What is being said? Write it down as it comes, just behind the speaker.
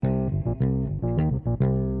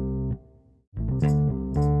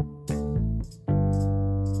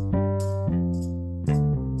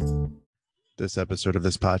This episode of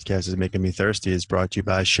this podcast is making me thirsty is brought to you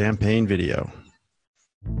by Champagne Video.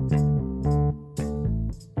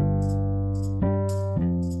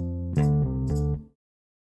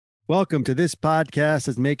 Welcome to This Podcast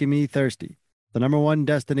is Making Me Thirsty, the number one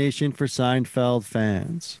destination for Seinfeld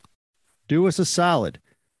fans. Do us a solid.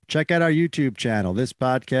 Check out our YouTube channel. This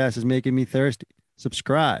Podcast is Making Me Thirsty.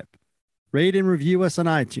 Subscribe. Rate and review us on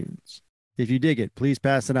iTunes. If you dig it, please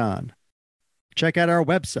pass it on. Check out our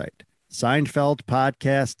website,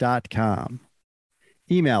 SeinfeldPodcast.com.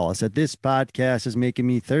 Email us at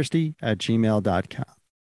thispodcastismakingmethirsty@gmail.com.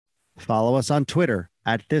 Follow us on Twitter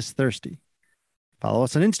at ThisThirsty. Follow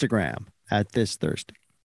us on Instagram at ThisThirsty.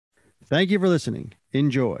 Thank you for listening.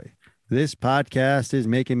 Enjoy. This podcast is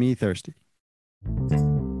making me thirsty.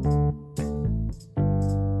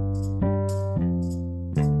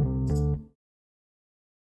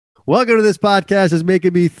 Welcome to This Podcast is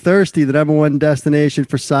Making Me Thirsty, the number one destination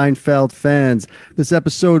for Seinfeld fans. This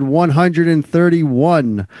episode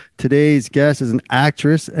 131. Today's guest is an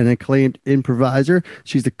actress and acclaimed improviser.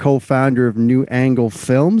 She's the co-founder of New Angle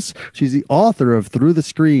Films. She's the author of Through the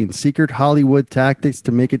Screen, Secret Hollywood Tactics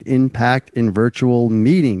to Make an Impact in Virtual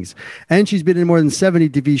Meetings. And she's been in more than 70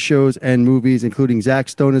 TV shows and movies, including Zack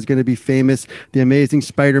Stone is Going to Be Famous, The Amazing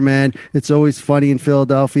Spider-Man, It's Always Funny in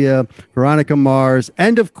Philadelphia, Veronica Mars,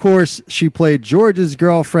 and of course, she played George's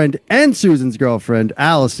girlfriend and Susan's girlfriend,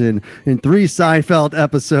 Allison, in 3 Seinfeld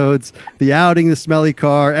episodes, The Outing, The Smelly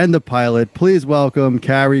Car, and The Pilot. Please welcome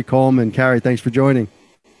Carrie Coleman. Carrie, thanks for joining.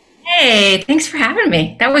 Hey, thanks for having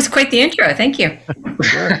me. That was quite the intro. Thank you. Can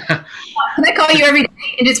I call you every day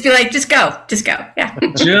and just be like, just go. Yeah.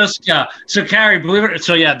 Just go. So Carrie, believe it.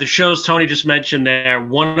 So yeah, the shows Tony just mentioned there,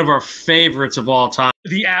 one of our favorites of all time.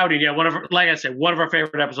 The Outing. Yeah. One of our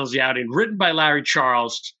favorite episodes, The Outing, written by Larry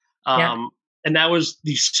Charles. And that was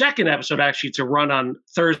the second episode actually to run on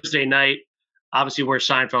Thursday night, obviously where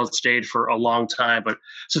Seinfeld stayed for a long time. But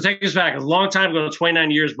so take us back a long time ago,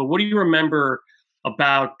 29 years. But what do you remember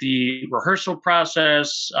about the rehearsal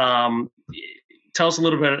process? Tell us a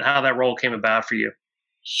little bit how that role came about for you.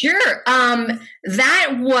 Sure.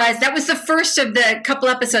 That was the first of the couple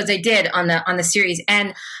episodes I did on the series.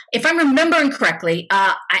 And if I'm remembering correctly,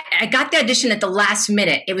 I got the audition at the last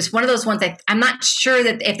minute. It was one of those ones I'm not sure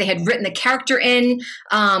that if they had written the character in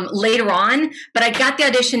later on, but I got the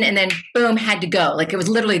audition and then boom, had to go. Like it was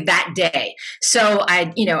literally that day. So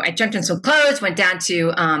I jumped in some clothes, went down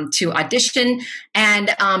to audition,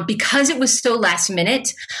 and because it was so last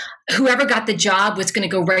minute, whoever got the job was going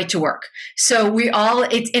to go right to work. So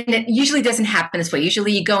it usually doesn't happen this way.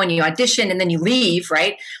 Usually you go and you audition and then you leave,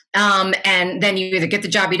 right? And then you either get the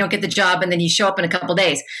job, or you don't get the job, and then you show up in a couple of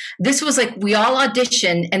days. This was like, we all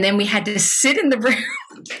auditioned and then we had to sit in the room.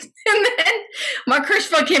 And then Mark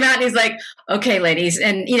Hirschfeld came out and he's like, okay, ladies.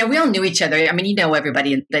 And, we all knew each other. I mean,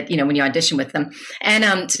 everybody that, when you audition with them.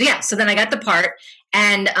 And, so then I got the part.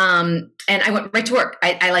 And I went right to work.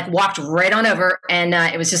 I like walked right on over, and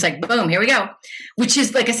it was just like, boom, here we go, which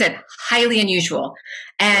is, like I said, highly unusual.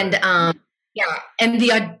 And and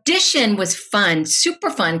the audition was fun, super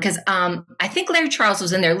fun, because I think Larry Charles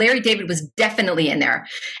was in there. Larry David was definitely in there,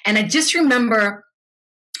 and I just remember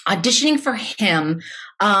auditioning for him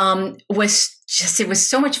it was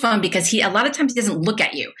so much fun because a lot of times he doesn't look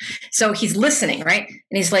at you. So he's listening, right?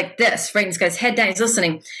 And he's like this, right? And he's got his head down, he's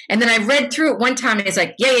listening. And then I read through it one time and he's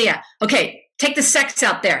like, yeah. Okay, take the sex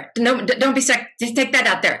out there. No, don't be sex. Just take that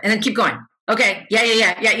out there. And then keep going. Okay,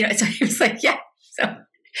 yeah. So he was like, yeah. So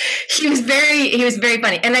he was very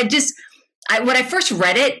funny. And when I first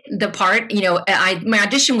read it, the part, my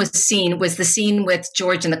audition was the scene with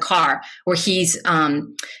George in the car where he's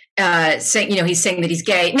saying, he's saying that he's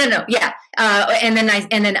gay. No, yeah. And then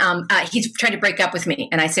he's trying to break up with me,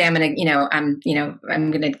 and I say I'm gonna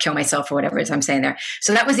kill myself or whatever it is I'm saying there.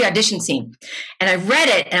 So that was the audition scene, and I read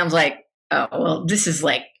it, and I was like, oh well, this is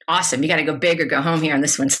like awesome. You got to go big or go home here on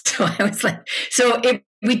this one. So I was like,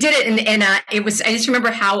 we did it, and it was. I just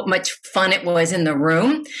remember how much fun it was in the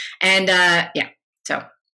room, and so.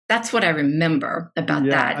 That's what I remember about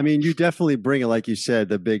that. I mean, you definitely bring it, like you said,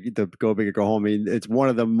 the go big or go home. I mean, it's one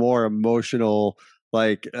of the more emotional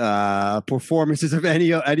performances of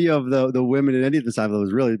any of the women in any of the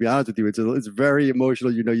Seinfeld. Really, to be honest with you, it's very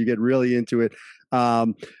emotional. You get really into it.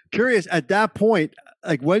 Curious at that point,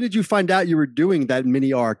 like when did you find out you were doing that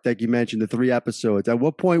mini arc that you mentioned, the 3 episodes? At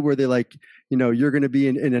what point were they like, you're going to be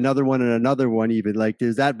in another one and another one even? Like,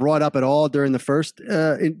 is that brought up at all during the first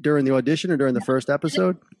during the audition or during the first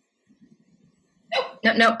episode?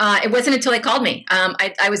 No. It wasn't until they called me.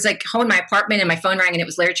 I was like home in my apartment and my phone rang and it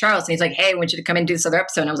was Larry Charles. And he's like, hey, I want you to come in and do this other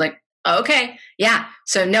episode. And I was like, Okay. Yeah.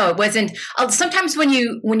 So no, it wasn't. Sometimes when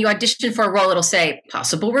you audition for a role, it'll say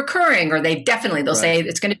possible recurring, or they'll say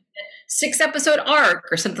it's going to be a 6-episode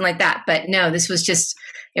arc or something like that. But no, it was just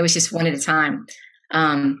one at a time.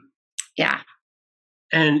 Yeah.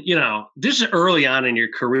 And, this is early on in your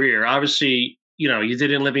career. Obviously, you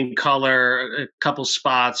did In Living Color, a couple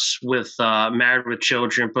spots with Married with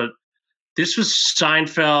Children, but this was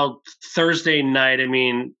Seinfeld Thursday night. I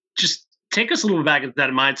mean, just take us a little bit back into that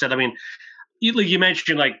mindset. I mean, you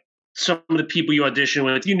mentioned like some of the people you auditioned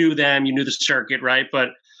with, you knew them, you knew the circuit, right? But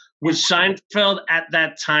was Seinfeld at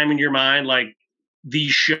that time in your mind like the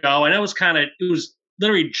show? I know it was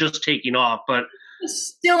literally just taking off, but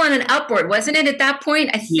still on an upward, wasn't it? At that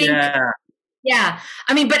point, I think. Yeah.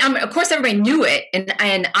 I mean, but of course, everybody knew it,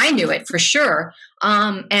 and I knew it for sure.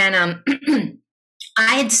 I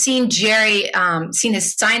had seen Jerry, seen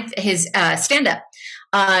his stand up,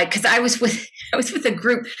 because I was with a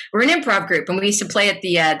group. We're an improv group, and we used to play at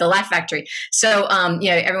the Laugh Factory. So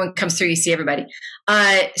everyone comes through, you see everybody.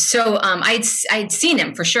 So I'd seen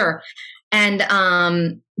him for sure. And,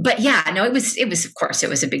 but yeah, no, it was, of course, it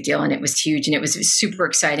was a big deal, and it was huge, and it was super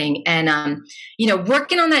exciting. And,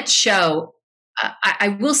 working on that show,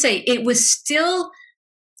 I will say it was still,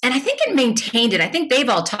 and I think it maintained it. I think they've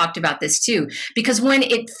all talked about this too, because when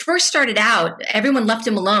it first started out, everyone left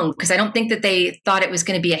him alone because I don't think that they thought it was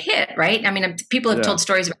going to be a hit. Right. I mean, people have told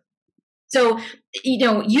stories about. So,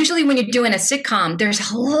 usually when you're doing a sitcom,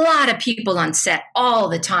 there's a lot of people on set all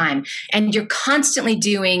the time, and you're constantly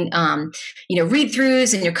doing,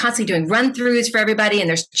 read-throughs, and you're constantly doing run-throughs for everybody, and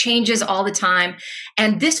there's changes all the time.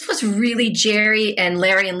 And this was really Jerry and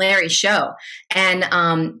Larry's show. And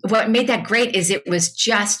what made that great is it was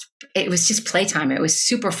just playtime. It was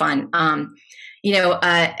super fun. I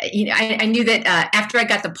knew that after I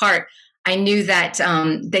got the part, I knew that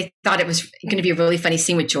they thought it was going to be a really funny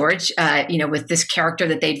scene with George, with this character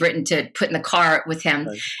that they'd written to put in the car with him.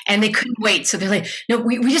 Right. And they couldn't wait. So they're like, no,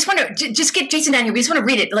 we just want to just get Jason down here. We just want to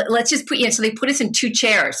read it. Let's just put you in. So they put us in 2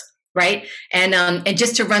 chairs. Right. And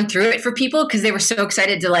just to run through it for people, because they were so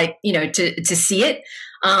excited to to see it.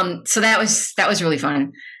 So that was really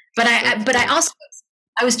fun. But I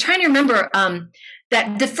was trying to remember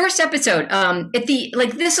that the first episode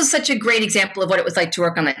this was such a great example of what it was like to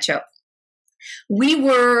work on that show.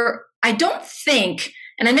 I don't think,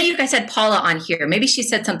 and I know you guys had Paula on here, maybe she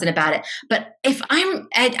said something about it, but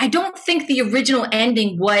I don't think the original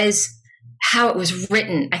ending was how it was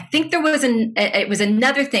written. I think there was it was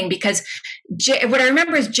another thing, because what I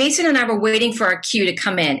remember is Jason and I were waiting for our cue to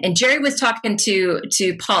come in, and Jerry was talking to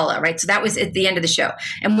Paula, right? So that was at the end of the show,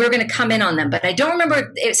 and we were going to come in on them, but I don't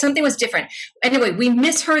remember something was different. Anyway, we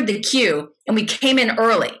misheard the cue, and we came in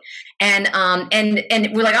early. And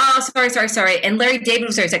we're like, oh, sorry. And Larry David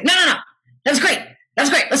was there. He's like, no, that was great. Let's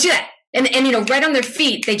do that. And right on their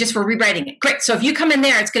feet, they just were rewriting it. Great. So if you come in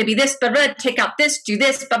there, it's going to be this, blah, blah, take out this, do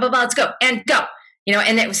this, blah, blah, blah, let's go and go.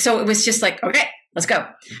 And it was just like, okay, let's go.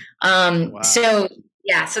 Wow. So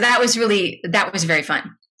yeah, so that was very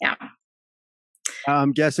fun. Yeah.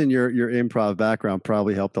 I'm guessing your improv background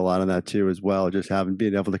probably helped a lot on that too, as well. Just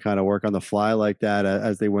being able to kind of work on the fly like that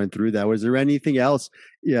as they went through that. Was there anything else,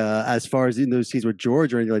 as far as in those scenes with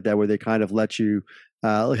George or anything like that, where they kind of let you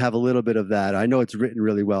have a little bit of that? I know it's written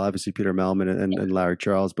really well, obviously Peter Mehlman and Larry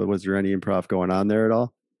Charles, but was there any improv going on there at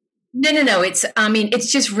all? No.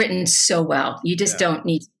 It's just written so well. You just don't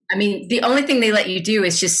need. I mean, the only thing they let you do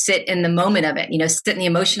is just sit in the moment of it. Sit in the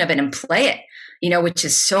emotion of it and play it. Which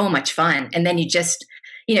is so much fun. And then you just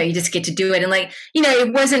get to do it. And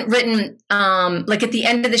it wasn't written, at the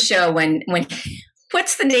end of the show when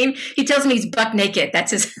what's the name? He tells me he's buck naked. That's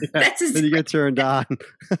his. Then you get turned on.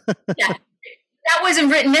 Yeah. That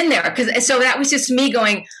wasn't written in there. So that was just me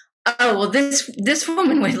going, oh, well, this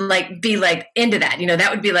woman would be into that,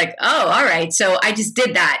 that would be like, oh, all right. So I just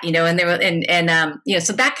did that, and they were, and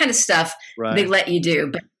so that kind of stuff They let you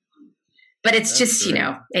do, but it's That's just,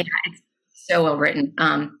 great. It's so well written,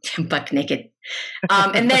 buck naked.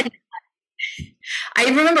 And then I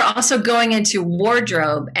remember also going into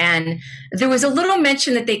wardrobe, and there was a little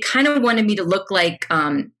mention that they kind of wanted me to look like,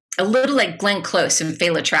 a little like Glenn Close in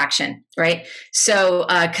Fatal Attraction, right? So,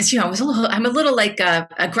 because I'm a little like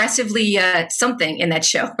aggressively something in that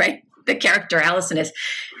show, right? The character Allison is.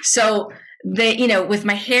 So they, with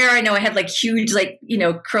my hair, I know I had like huge,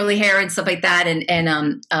 curly hair and stuff like that,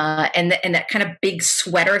 and that kind of big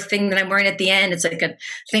sweater thing that I'm wearing at the end. It's like a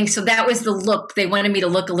thing. So that was the look. They wanted me to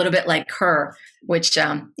look a little bit like her, which it's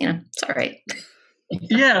all right.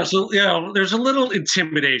 Yeah. So there's a little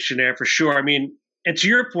intimidation there for sure. I mean. And to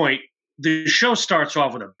your point, the show starts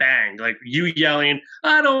off with a bang, like you yelling,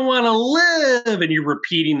 "I don't want to live," and you're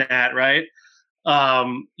repeating that, right?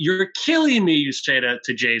 You're killing me, you say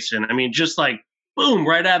to Jason. I mean, just like boom,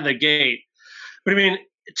 right out of the gate. But I mean,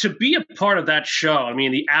 to be a part of that show, I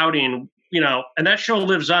mean, the outing, and that show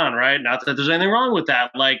lives on, right? Not that there's anything wrong with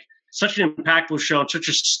that. Like, such an impactful show, and such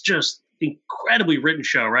a just incredibly written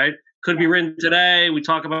show, right? Could be written today. We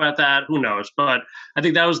talk about that. Who knows? But I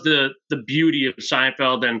think that was the beauty of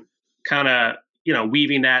Seinfeld, and kind of,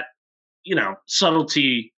 weaving that,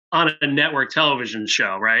 subtlety on a network television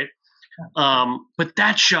show, right? But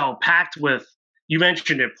that show packed with, you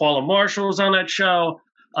mentioned it, Paula Marshall was on that show,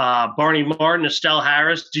 Barney Martin, Estelle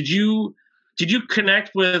Harris. Did you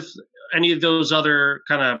connect with any of those other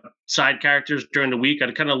kind of side characters during the week?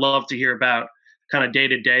 I'd kind of love to hear about kind of day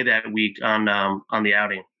to day that week on the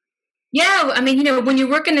outing. Yeah, I mean, when you're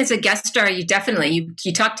working as a guest star, you definitely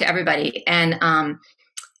you talk to everybody, and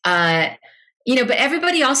but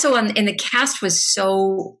everybody also in the cast was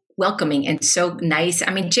so welcoming and so nice.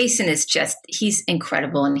 I mean, Jason is he's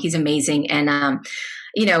incredible and he's amazing, and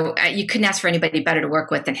you couldn't ask for anybody better to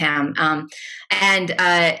work with than him. And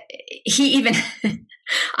he even.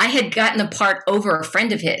 I had gotten the part over a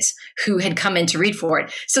friend of his who had come in to read for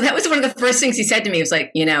it. So that was one of the first things he said to me. He was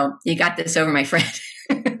like, you got this over, my friend.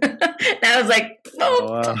 And I was like,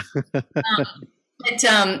 oh.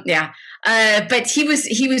 Wow. But he was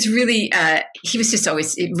really, he was just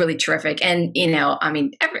always really terrific. And,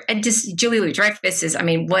 just Julie Louis-Dreyfus is,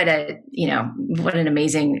 what an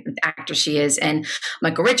amazing actor she is. And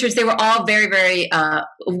Michael Richards, they were all very, very,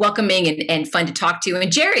 welcoming and fun to talk to.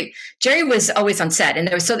 And Jerry was always on set, and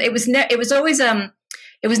it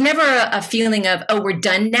was never a feeling of, oh, we're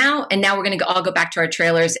done now, and now we're going to all go back to our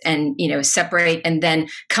trailers and, separate and then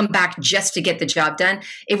come back just to get the job done.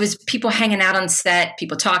 It was people hanging out on set,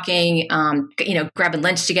 people talking, grabbing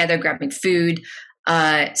lunch together, grabbing food.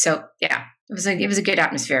 So yeah, it was a good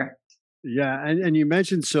atmosphere. Yeah. And you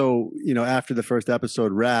mentioned, after the first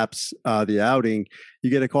episode wraps, the outing, you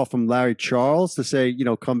get a call from Larry Charles to say,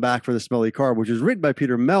 come back for the Smelly Car, which was written by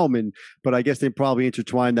Peter Melman, but I guess they probably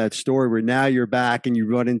intertwined that story where now you're back and you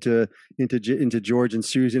run into George and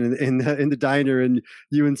Susan in the diner, and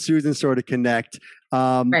you and Susan sort of connect.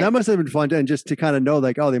 Right. That must have been fun, and just to kind of know,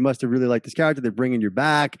 like, oh, they must have really liked this character. They're bringing you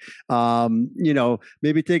back.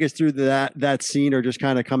 Maybe take us through that scene, or just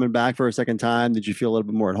kind of coming back for a second time. Did you feel a little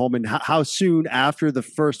bit more at home? And how soon after the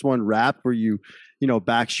first one wrapped were you,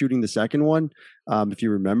 back shooting the second one, if you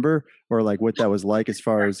remember, or like what that was like as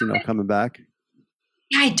far as coming back?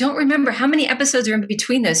 Yeah, I don't remember how many episodes are in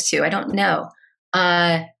between those two. I don't know.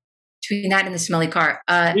 Between that and the Smelly Car,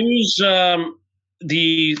 it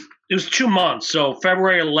was 2 months. So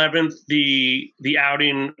February 11th, the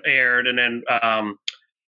outing aired, and then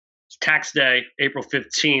tax day, April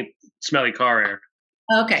 15th, Smelly Car aired.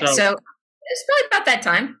 Okay, so it's probably about that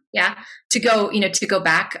time, yeah, to go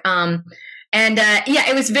back.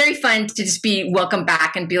 It was very fun to just be welcomed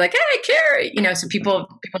back and be like, hey, Carrie, so people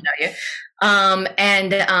know you.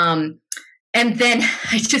 And then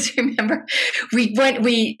I just remember we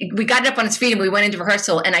got up on his feet and we went into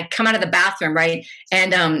rehearsal, and I come out of the bathroom, right?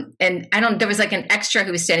 And there was like an extra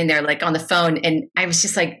who was standing there like on the phone, and I was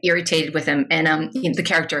just like irritated with him and the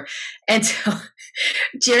character. And so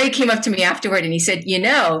Jerry came up to me afterward and he said,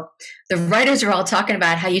 the writers are all talking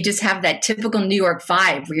about how you just have that typical New York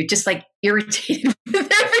vibe where you're just like irritated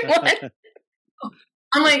with everyone.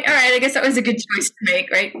 I'm like, all right, I guess that was a good choice to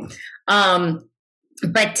make, right?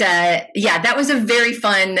 But that was a very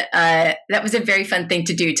fun thing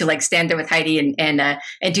to do, to like stand there with Heidi and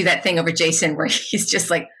do that thing over Jason where he's just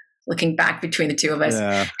like looking back between the two of us.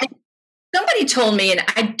 Yeah. And somebody told me, and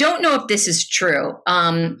I don't know if this is true,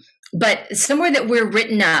 but somewhere that we're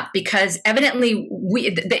written up, because evidently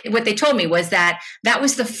what they told me was that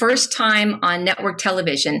was the first time on network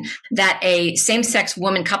television that a same-sex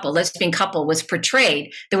lesbian couple was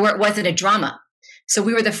portrayed where it wasn't a drama. So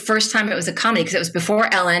we were the first time it was a comedy, because it was before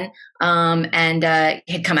Ellen and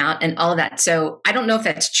had come out and all of that. So I don't know if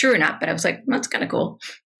that's true or not, but I was like, well, that's kind of cool.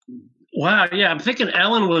 Wow. Yeah. I'm thinking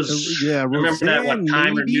Ellen was, remember Roseanne, that what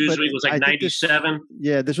time or maybe, Newsweek was like 97?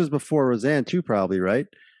 This was before Roseanne too, probably, right?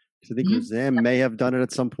 I think Roseanne may have done it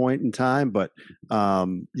at some point in time, but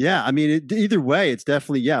either way, it's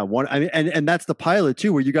definitely one. I mean, and that's the pilot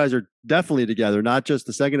too, where you guys are definitely together, not just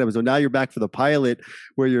the second episode. Now you're back for the pilot,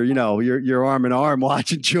 where you're arm in arm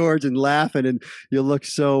watching George and laughing, and you look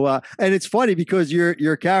so. And it's funny because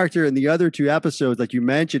your character in the other two episodes, like you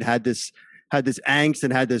mentioned, had this angst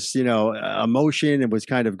and had this, emotion, and was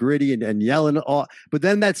kind of gritty and yelling all. But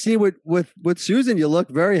then that scene with Susan, you look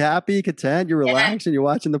very happy, content, you're relaxed, and you're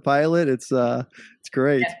watching the pilot. It's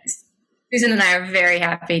great. Susan and I are very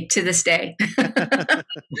happy to this day.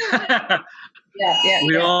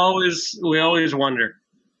 We always wonder.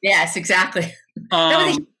 Yes, exactly. That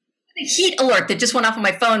was a heat alert that just went off on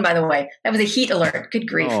my phone, by the way. That was a heat alert. Good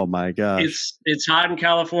grief. Oh my gosh. It's hot in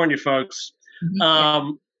California, folks.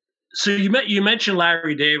 So you mentioned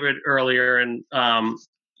Larry David earlier, and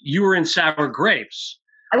you were in Sour Grapes.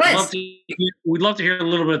 I was. We'd love to hear a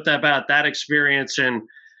little bit about that experience, and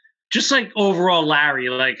just like overall Larry,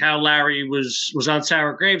 like how Larry was on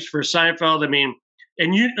Sour Grapes for Seinfeld. I mean,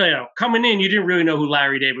 and you know, coming in, you didn't really know who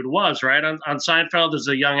Larry David was, right? On Seinfeld as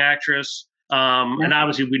a young actress. And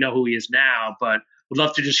obviously we know who he is now, but would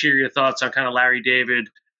love to just hear your thoughts on kind of Larry David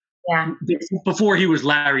before he was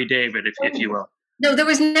Larry David, if you will. No, there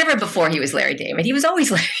was never before he was Larry David. He was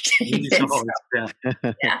always Larry David.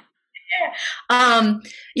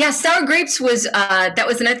 Sour Grapes was that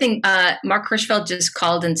was another thing. Mark Hirschfeld just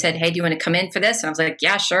called and said, "Hey, do you want to come in for this?" And I was like,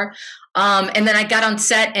 "Yeah, sure." And then I got on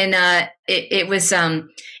set, and it was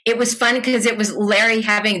fun because it was Larry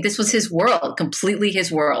this was his world, completely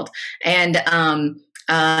his world, and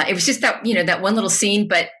it was just that that one little scene,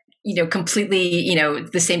 but completely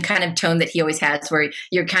the same kind of tone that he always has, where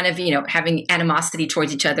you're kind of having animosity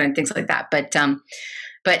towards each other and things like that.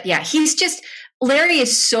 But yeah, Larry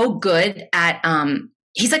is so good at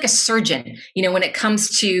he's like a surgeon, when it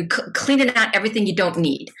comes to cleaning out everything you don't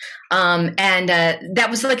need. And that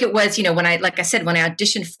was like it was, when I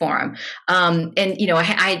auditioned for him.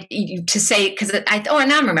 And, to say, because now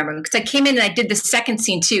I'm remembering, because I came in and I did the second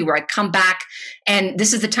scene too, where I come back and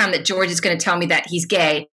this is the time that George is going to tell me that he's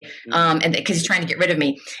gay, and because he's trying to get rid of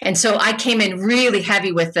me. And so I came in really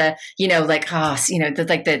heavy with the,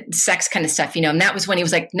 the sex kind of stuff, and that was when he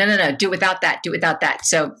was like, no, do it without that.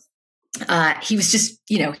 So he was just,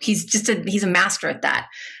 he's a master at that.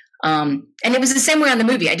 And it was the same way on the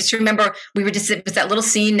movie. I just remember it was that little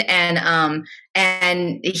scene, and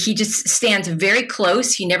he just stands very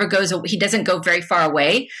close. He doesn't go very far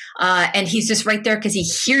away. And he's just right there because he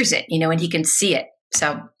hears it, and he can see it.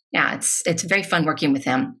 So yeah, it's very fun working with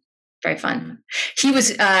him. Very fun. He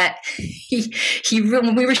was,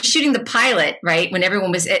 when we were shooting the pilot, right, when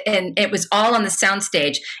everyone was, and it was all on the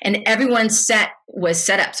soundstage, and everyone's set was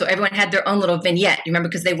set up. So everyone had their own little vignette. You remember,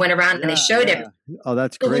 because they went around and they showed it. Oh,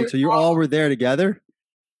 that's great. So you all were there together?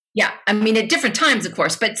 Yeah. I mean, at different times, of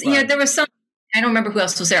course, but there was some, I don't remember who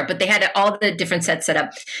else was there, but they had all the different sets set up.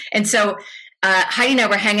 And so Heidi and I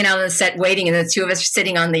were hanging out on the set waiting, and the two of us were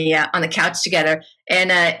sitting on the couch together. And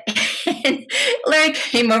Larry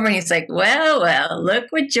came over and he's like, well, look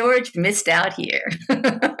what George missed out here.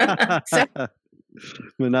 So,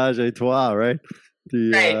 Menage a trois, right?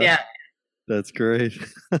 Right, yeah. That's great.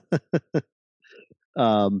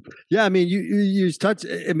 I mean, you touch,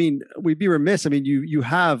 I mean, we'd be remiss. I mean,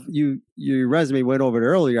 your resume went over it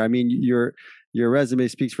earlier. I mean, your resume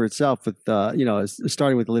speaks for itself with,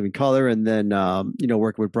 starting with The Living Color, and then,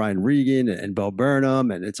 working with Brian Regan and Bo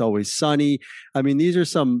Burnham, and It's Always Sunny. I mean, these are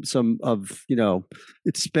some of,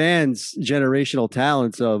 it spans generational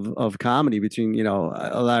talents of comedy between,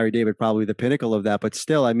 Larry David, probably the pinnacle of that, but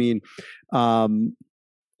still, I mean, I'm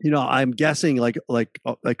guessing like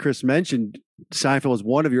Chris mentioned, Seinfeld was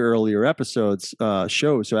one of your earlier shows.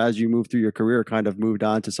 So as you moved through your career, kind of moved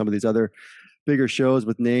on to some of these other bigger shows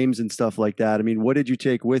with names and stuff like that. I mean, what did you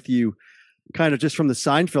take with you kind of just from the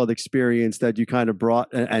Seinfeld experience that you kind of brought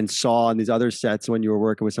and saw on these other sets when you were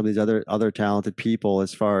working with some of these other talented people,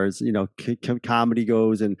 as far as, comedy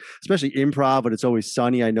goes, and especially improv, but It's Always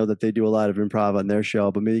Sunny. I know that they do a lot of improv on their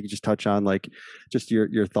show, but maybe you could just touch on like just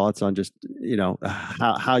your thoughts on just,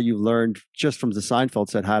 how you learned just from the Seinfeld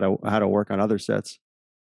set, how to work on other sets.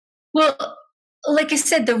 Well, like I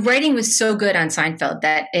said, the writing was so good on Seinfeld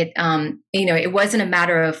that it wasn't a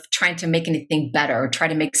matter of trying to make anything better or try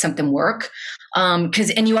to make something work.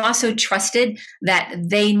 And you also trusted that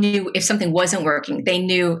they knew if something wasn't working, they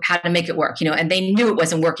knew how to make it work, and they knew it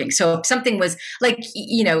wasn't working. So if something was like,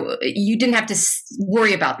 you didn't have to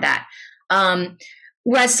worry about that.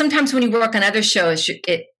 Whereas sometimes when you work on other shows,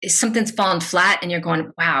 something's fallen flat and you're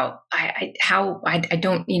going, wow, I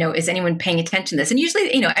don't, is anyone paying attention to this? And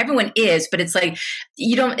usually, everyone is, but it's like,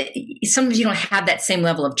 sometimes you don't have that same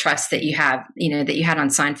level of trust that you have, that you had on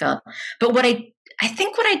Seinfeld. But what I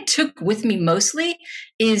think what I took with me mostly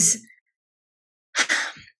is,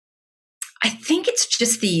 I think it's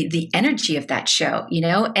just the energy of that show,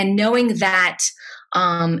 and knowing that,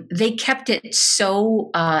 they kept it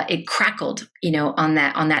so, it crackled, on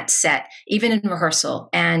that set, even in rehearsal.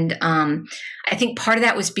 And, I think part of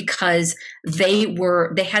that was because they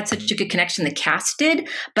had such a good connection, the cast did,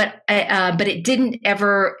 but it didn't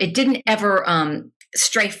ever,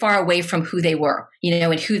 stray far away from who they were,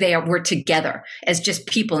 and who they were together as just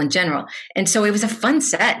people in general. And so it was a fun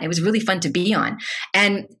set. It was really fun to be on.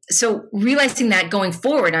 And so realizing that going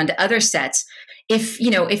forward onto other sets, if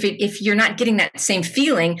you're not getting that same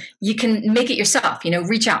feeling, you can make it yourself,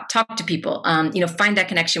 reach out, talk to people, find that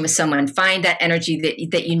connection with someone, find that energy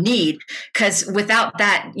that you need. Because without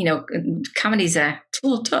that, comedy's a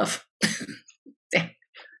little tough.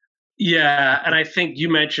 Yeah, and I think you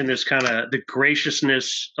mentioned this kind of the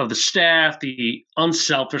graciousness of the staff, the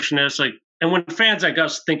unselfishness, and when fans like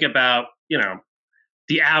us think about,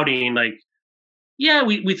 the outing,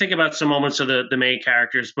 we think about some moments of the main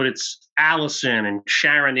characters, but it's Allison and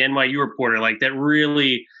Sharon, the NYU reporter, that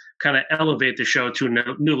really kind of elevate the show to a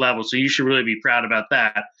new level. So you should really be proud about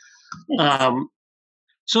that.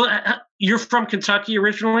 So you're from Kentucky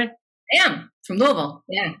originally? I am, from Louisville,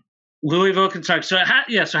 yeah. Louisville, Kentucky. So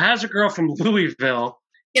how's a girl from Louisville?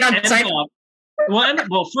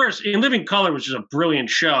 Well, first, In Living Color, which is a brilliant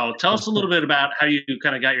show. Tell us a little bit about how you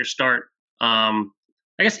kind of got your start, I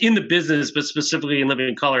guess, in the business, but specifically in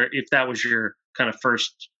Living Color, if that was your kind of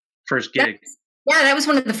first gig. Yeah, that was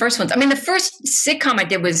one of the first ones. I mean, the first sitcom I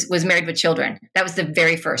did was Married with Children. That was the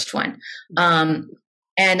very first one.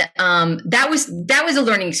 And that was a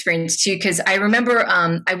learning experience too, because I remember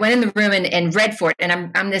I went in the room and read for it,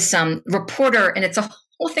 and I'm this reporter, and it's a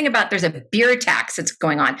whole thing about there's a beer tax that's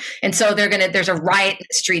going on, and so there's a riot in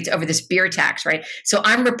the streets over this beer tax, right? So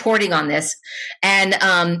I'm reporting on this, and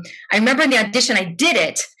I remember in the audition I did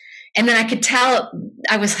it, and then I could tell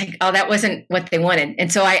I was like, oh, that wasn't what they wanted,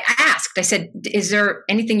 and so I asked, I said, is there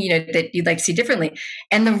anything that you'd like to see differently?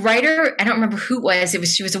 And the writer, I don't remember who it was.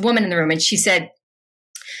 She was a woman in the room, and she said,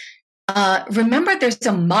 remember, there's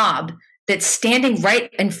a mob that's standing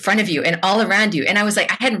right in front of you and all around you. And I was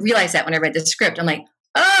like, I hadn't realized that when I read the script. I'm like,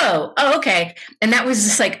 oh, okay. And that was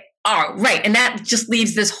just like, oh, right. And that just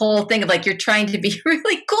leaves this whole thing of you're trying to be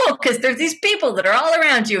really cool because there's these people that are all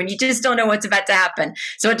around you and you just don't know what's about to happen.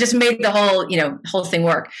 So it just made the whole thing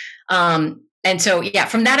work. And so, yeah,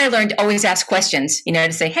 from that, I learned to always ask questions,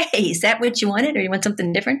 to say, hey, is that what you wanted? Or you want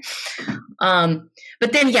something different?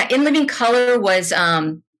 But then, yeah, In Living Color was,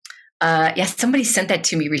 somebody sent that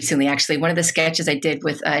to me recently, actually. One of the sketches I did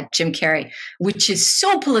with Jim Carrey, which is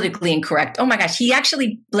so politically incorrect. Oh my gosh, he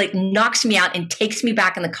actually knocks me out and takes me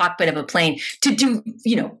back in the cockpit of a plane to do,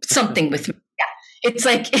 something with me. Yeah. It's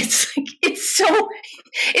one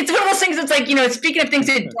of those things that's speaking of things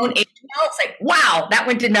that don't age well, it's like, wow, that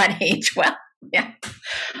one did not age well. Yeah.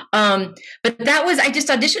 But I just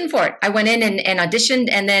auditioned for it. I went in and auditioned,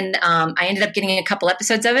 and then I ended up getting a couple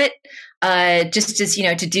episodes of it. Just as,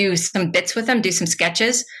 to do some bits with them, do some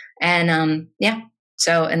sketches. And, and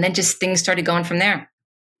then just things started going from there.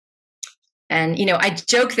 And, I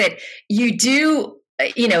joke that you do,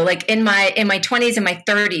 in my 20s and my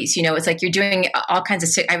 30s, it's you're doing I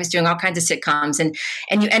was doing all kinds of sitcoms and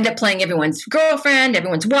you end up playing everyone's girlfriend,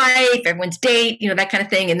 everyone's wife, everyone's date, that kind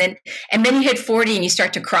of thing. And then you hit 40 and you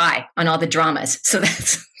start to cry on all the dramas. So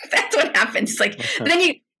that's what happens. Then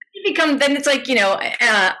you become, then it's I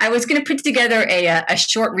was going to put together a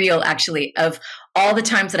short reel actually of all the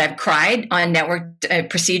times that I've cried on network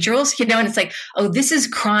procedurals, and it's oh, this is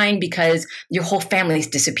crying because your whole family's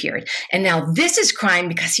disappeared. And now this is crying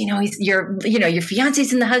because, your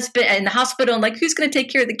fiance's in the hospital and who's going to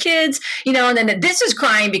take care of the kids, and then this is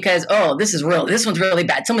crying because, oh, this is real. This one's really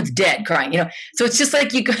bad. Someone's dead crying, so it's just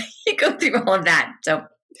you go through all of that. So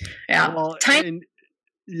yeah. Well,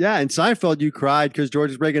 in Seinfeld, you cried because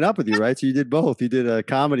George is breaking up with you, right? So you did both. You did a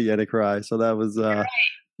comedy and a cry. So that was,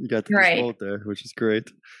 you got the both there, which is great.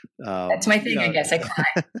 That's my thing, I guess. I cry.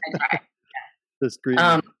 That's great.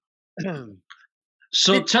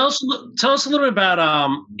 So tell us a little bit about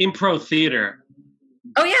improv theater.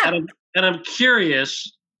 Oh, yeah. And I'm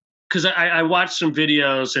curious, because I watched some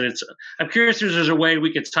videos, and I'm curious if there's a way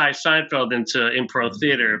we could tie Seinfeld into improv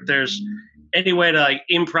theater. If there's any way to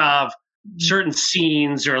improv certain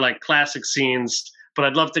scenes or classic scenes, but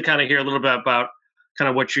I'd love to kind of hear a little bit about kind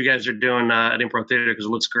of what you guys are doing at Improv Theater, because it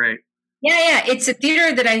looks great. Yeah. It's a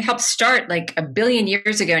theater that I helped start a billion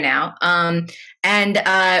years ago now. And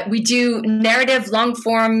we do narrative long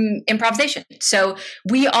form improvisation. So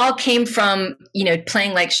we all came from,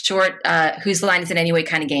 playing short, whose line is it anyway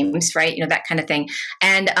kind of games, right? that kind of thing.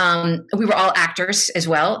 And we were all actors as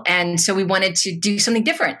well. And so we wanted to do something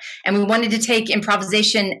different. And we wanted to take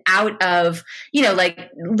improvisation out of,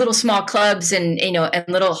 little small clubs and, and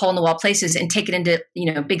little hole in the wall places and take it into,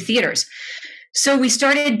 big theaters. So we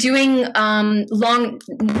started doing long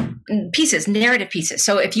pieces, narrative pieces.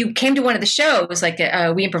 So if you came to one of the shows, like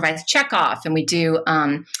we improvise Chekhov, and we do,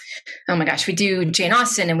 we do Jane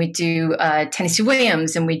Austen, and we do Tennessee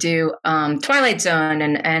Williams, and we do Twilight Zone,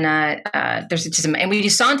 and there's just and we do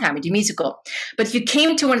Sondheim, we do musical. But if you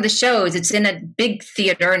came to one of the shows, it's in a big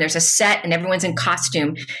theater, and there's a set, and everyone's in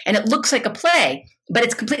costume, and it looks like a play, but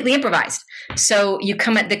it's completely improvised. So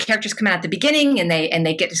the characters come out at the beginning, and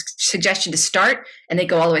they get a suggestion to start, and they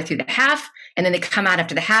go all the way through the half, and then they come out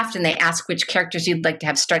after the half, and they ask which characters you'd like to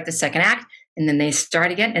have start the second act, and then they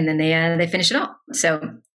start again, and then they finish it all. So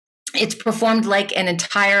it's performed like an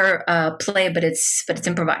entire play, but it's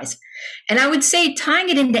improvised. And I would say tying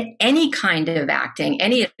it into any kind of acting,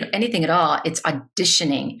 anything at all, it's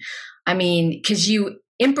auditioning. I mean, because you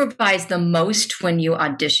improvise the most when you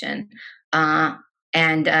audition.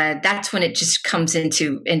 And that's when it just comes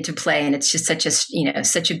into play, and it's just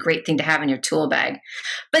such a great thing to have in your tool bag.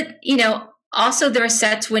 But also there are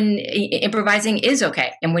sets when improvising is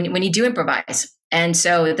okay, and when you do improvise. And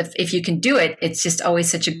so if you can do it, it's just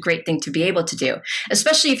always such a great thing to be able to do,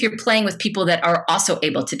 especially if you're playing with people that are also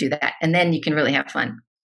able to do that, and then you can really have fun.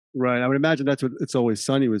 Right. I would imagine that's what It's Always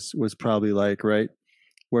Sunny was probably like, right?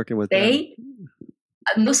 Working with them.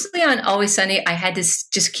 Mostly on Always Sunny, I had to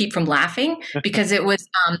just keep from laughing because it was,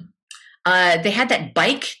 they had that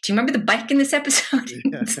bike. Do you remember the bike in this episode?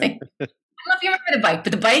 Yeah. I don't know if you remember the bike,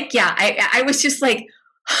 but the bike, yeah, I was just like,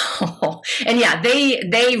 oh. And yeah,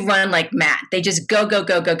 they run like mad. They just go,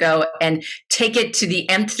 and take it to the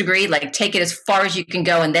nth degree, like take it as far as you can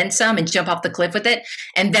go and then some, and jump off the cliff with it.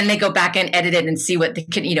 And then they go back and edit it and see what they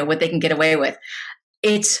can, what they can get away with.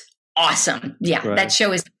 It's awesome. Yeah. Right. That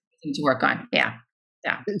show is to work on. Yeah.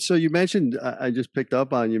 Yeah. So you mentioned, I just picked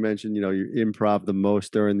up on, you mentioned, you improv the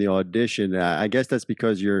most during the audition. I guess that's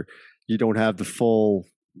because you don't have the full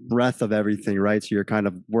breadth of everything, right? So you're kind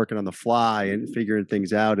of working on the fly and figuring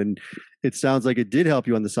things out. And it sounds like it did help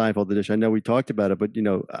you on the Seinfeld edition. I know we talked about it, but,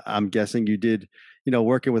 I'm guessing you did,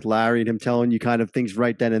 working with Larry and him telling you kind of things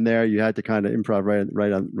right then and there, you had to kind of improv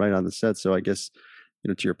right on the set. So I guess,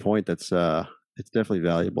 to your point, that's, it's definitely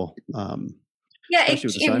valuable. Yeah.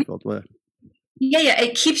 Especially with the Seinfeld way. Yeah.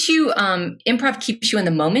 It keeps you, improv keeps you in the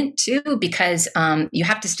moment too, because you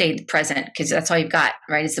have to stay present, because that's all you've got,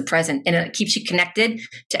 right? It's the present, and it keeps you connected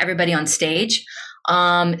to everybody on stage.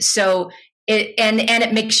 So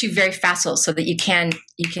it makes you very facile, so that you can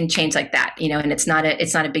change like that, and it's not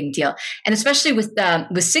a big deal. And especially with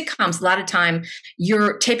sitcoms, a lot of time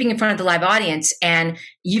you're taping in front of the live audience, and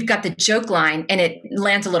you've got the joke line, and it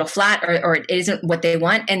lands a little flat, or it isn't what they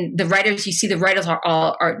want. And the writers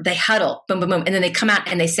are they huddle, boom, boom, boom, and then they come out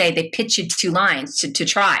and they pitch you 2 lines to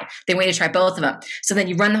try. They want you to try both of them. So then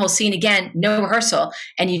you run the whole scene again, no rehearsal,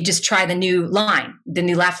 and you just try the new line, the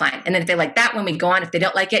new laugh line. And then if they like that one, we go on. If they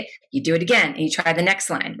don't like it, you do it again, and you try the next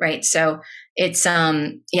line, right? So it's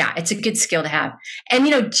it's a good skill to have.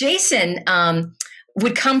 And Jason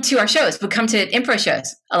would come to our shows, would come to improv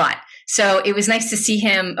shows a lot. So it was nice to see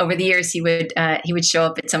him over the years. He would show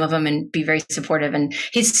up at some of them and be very supportive. And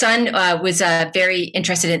his son was very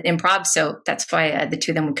interested in improv, so that's why the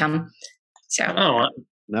two of them would come. So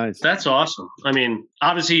nice, that's awesome. I mean,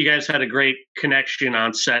 obviously, you guys had a great connection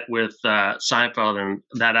on set with Seinfeld, and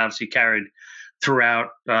that obviously carried throughout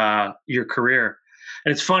your career.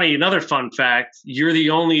 And it's funny, another fun fact, you're the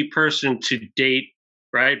only person to date,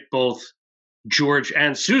 right, both George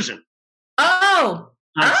and Susan. Oh!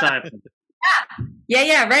 On Seinfeld.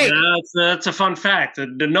 Yeah, right. That's a fun fact.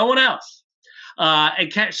 No one else.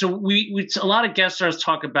 So we a lot of guest stars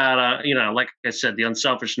talk about, like I said, the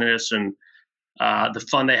unselfishness and the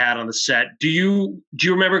fun they had on the set. Do you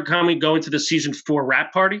remember going to the season 4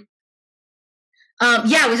 rap party?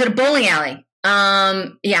 Yeah, it was at a bowling alley.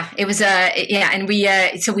 Yeah, it was and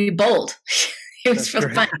we bowled. It was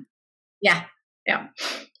really fun. Yeah.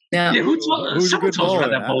 Who's a good bowler?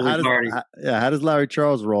 That bowling party. How does Larry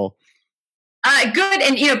Charles roll? Good,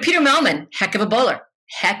 and Peter Melman, heck of a bowler.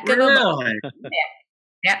 Heck of a bowler.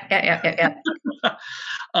 Yeah.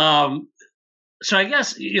 So I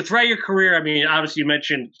guess throughout your career, I mean, obviously you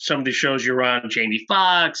mentioned some of the shows you're on, Jamie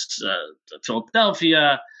Foxx,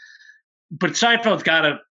 Philadelphia, but Seinfeld's got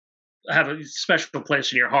to have a special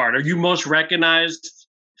place in your heart. Are you most recognized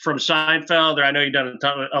from Seinfeld? Or I know you've done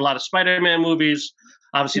a lot of Spider-Man movies.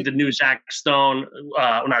 Obviously, the new Zach Stone,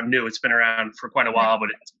 not new, it's been around for quite a while, but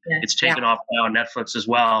it's taken off now on Netflix as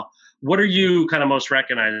well. What are you kind of most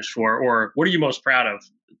recognized for, or what are you most proud of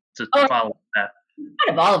to follow that?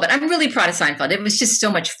 Out of all of it, I'm really proud of Seinfeld. It was just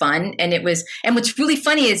so much fun, and what's really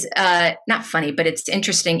funny is not funny, but it's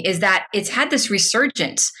interesting, is that it's had this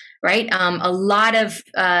resurgence right? A lot of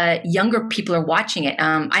younger people are watching it.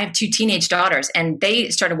 I have 2 teenage daughters, and they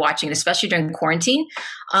started watching it, especially during quarantine.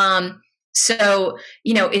 So,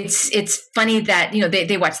 it's funny that,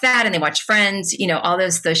 they watch that, and they watch Friends, all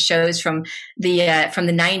those shows from the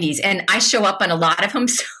 90s. And I show up on a lot of them.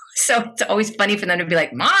 So it's always funny for them to be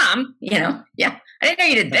like, Mom, yeah, I didn't know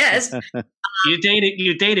you did this. You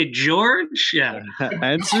dated George? Yeah.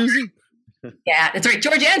 And Susan? Yeah, that's right.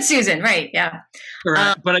 George and Susan. Right. Yeah.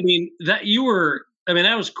 Right. But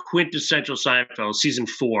that was quintessential Seinfeld, season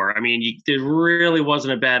 4. There really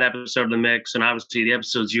wasn't a bad episode in the mix. And obviously the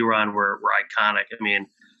episodes you were on were iconic.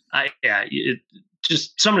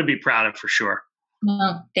 Just something to be proud of for sure.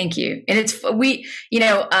 Well, thank you. And as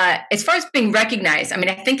far as being recognized,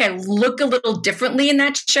 I think I look a little differently in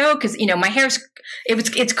that show because, my hair's,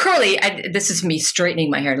 it's curly. This is me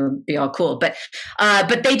straightening my hair to be all cool, but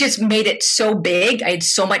they just made it so big. I had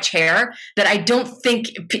so much hair that I don't think,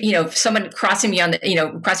 someone crossing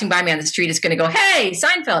by me on the street is going to go, "Hey,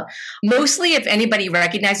 Seinfeld." Mostly if anybody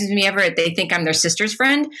recognizes me ever, they think I'm their sister's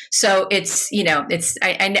friend. So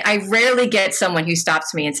I rarely get someone who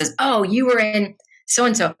stops me and says, "Oh, you were in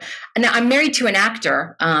so-and-so." And now I'm married to an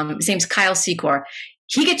actor. His name's Kyle Secor.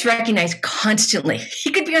 He gets recognized constantly.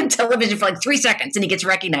 He could be on television for like 3 seconds and he gets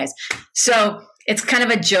recognized. So it's kind of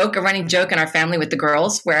a running joke in our family with the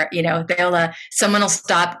girls where, someone will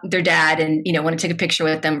stop their dad and, want to take a picture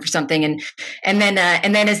with them for something. And then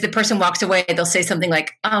as the person walks away, they'll say something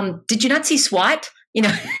like, "Did you not see SWAT?"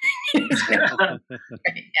 Yeah.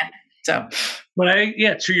 So, but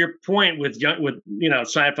to your point with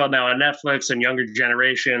Seinfeld now on Netflix and younger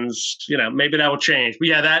generations, maybe that will change. But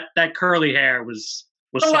yeah, that curly hair was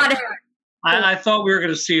a lot of hair. I thought we were going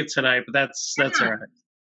to see it tonight, but that's all right.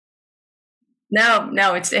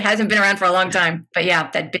 No, it hasn't been around for a long time. But yeah,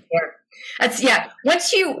 that big hair. That's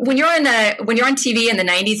when you're on TV in the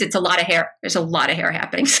 90s, it's a lot of hair. There's a lot of hair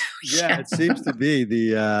happening. So, yeah, it seems to be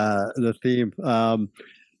the theme. I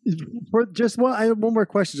have one more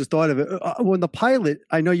question. Just thought of it. When the pilot,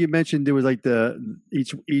 I know you mentioned there was like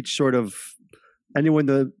each sort of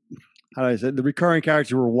the recurring characters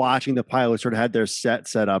who were watching the pilot sort of had their set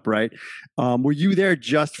up, right? Were you there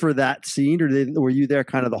just for that scene, or were you there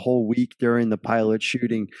kind of the whole week during the pilot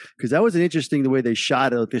shooting? Because that was an interesting the way they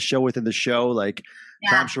shot it, like the show within the show, like.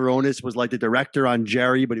 Yeah. Tom Sharonis was like the director on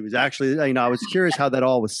Jerry, but he was actually, I was curious how that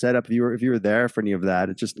all was set up. If you were there for any of that,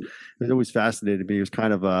 it was always fascinated me. It was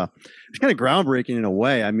kind of groundbreaking in a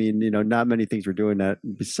way. Not many things were doing that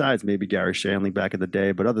besides maybe Gary Shandling back in the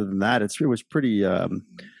day. But other than that, it was pretty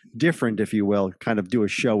different, if you will, kind of do a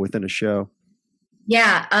show within a show.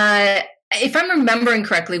 Yeah. If I'm remembering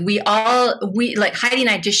correctly, we like Heidi and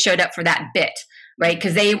I just showed up for that bit, right?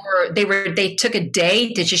 Because they took a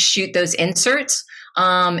day to just shoot those inserts.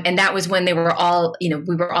 And that was when they were all,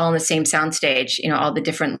 we were all on the same soundstage, all the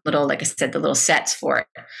different little, like I said, the little sets for it.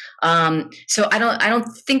 So I don't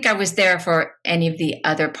think I was there for any of the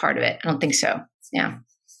other part of it. I don't think so. Yeah.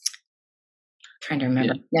 Trying to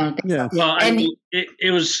remember. Yeah. I don't think so. Well,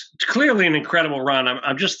 it was clearly an incredible run.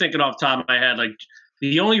 I'm just thinking off the top of my head, like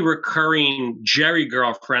the only recurring Jerry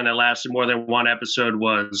girlfriend that lasted more than one episode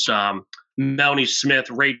was Melanie Smith,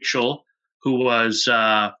 Rachel, who was,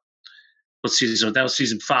 what season? That was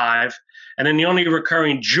season 5. And then the only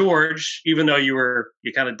recurring George, even though you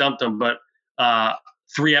kind of dumped him, but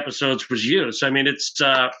 3 episodes was you. So,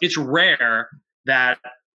 it's rare that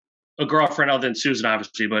a girlfriend other than Susan,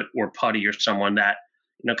 obviously, or Putty or someone that,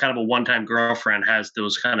 kind of a one-time girlfriend has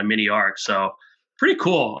those kind of mini arcs. So pretty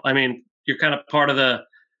cool. You're kind of part of the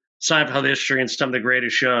Seinfeld history and some of the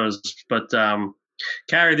greatest shows. But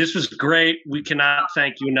Carrie, this was great. We cannot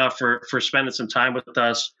thank you enough for spending some time with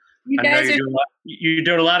us. I know you're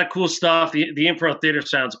doing a lot of cool stuff. The Improv Theater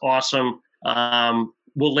sounds awesome.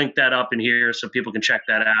 We'll link that up in here so people can check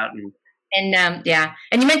that out.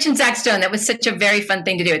 And you mentioned Zach Stone. That was such a very fun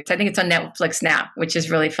thing to do. I think it's on Netflix now, which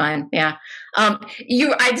is really fun. Yeah.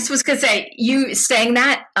 I just was going to say, you saying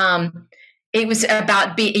that, it was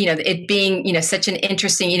about it being, such an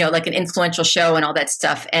interesting, like an influential show and all that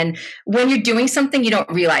stuff. And when you're doing something, you don't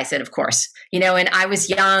realize it, of course, and I was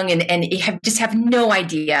young and just have no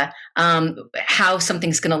idea how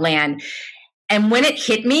something's going to land. And when it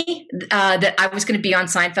hit me that I was going to be on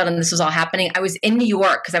Seinfeld and this was all happening, I was in New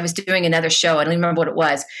York because I was doing another show. I don't even remember what it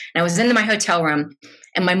was. And I was in my hotel room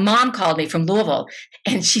and my mom called me from Louisville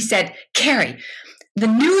and she said, "Carrie, the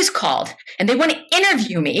news called and they want to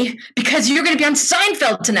interview me because you're going to be on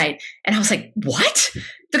Seinfeld tonight." And I was like, "What?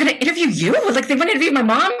 They're going to interview you? Like they want to interview my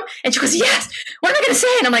mom?" And she goes, "Yes. What am I going to say?"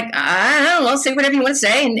 And I'm like, "I don't know. Say whatever you want to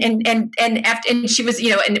say." And she was,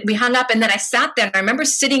 and we hung up and then I sat there and I remember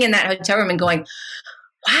sitting in that hotel room and going,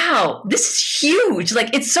 wow, this is huge.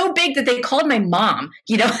 Like, it's so big that they called my mom,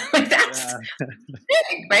 like that's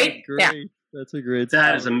big, right? That's great. That's a great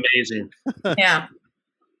That is amazing. Yeah.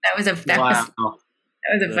 That was a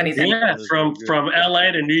funny thing. Yeah, from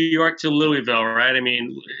LA to New York to Louisville, right? I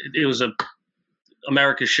mean, it was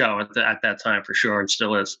America's show at that time for sure, and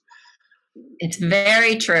still is. It's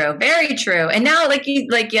very true, very true. And now, like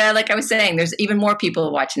I was saying, there's even more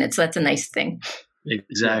people watching it, so that's a nice thing.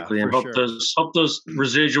 Exactly, and hope those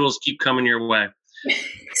residuals keep coming your way.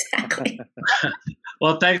 Exactly.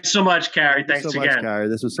 Well, thanks so much, Carrie. Thanks so again, much, Carrie.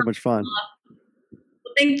 This was so much fun.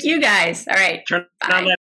 Thank you, guys. All right. Turn on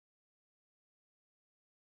that